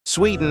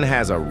Sweden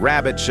has a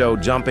rabbit show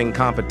jumping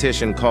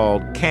competition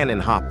called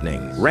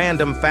Cannonhoppning.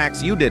 Random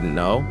facts you didn't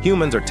know.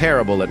 Humans are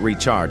terrible at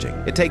recharging.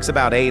 It takes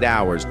about 8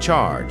 hours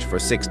charge for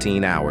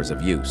 16 hours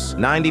of use.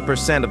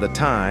 90% of the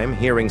time,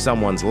 hearing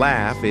someone's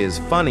laugh is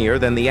funnier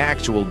than the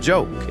actual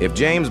joke. If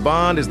James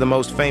Bond is the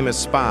most famous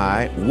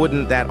spy,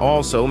 wouldn't that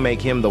also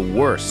make him the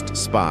worst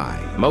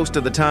spy? Most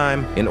of the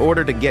time, in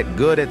order to get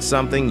good at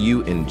something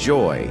you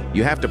enjoy,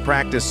 you have to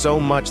practice so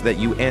much that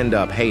you end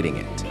up hating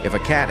it. If a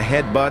cat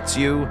headbutts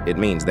you, it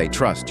means they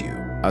trust you.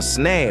 A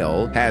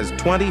snail has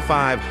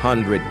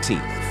 2,500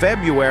 teeth.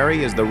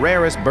 February is the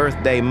rarest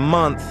birthday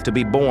month to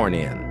be born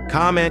in.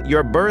 Comment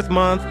your birth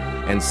month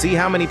and see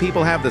how many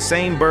people have the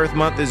same birth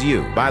month as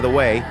you. By the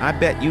way, I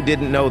bet you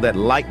didn't know that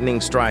lightning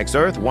strikes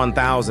Earth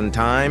 1,000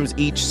 times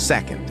each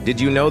second.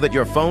 Did you know that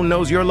your phone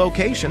knows your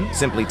location?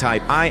 Simply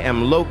type, "I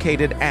am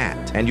located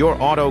at," and your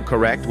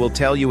autocorrect will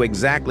tell you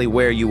exactly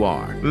where you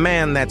are.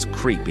 Man, that's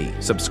creepy.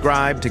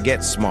 Subscribe to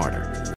get smarter.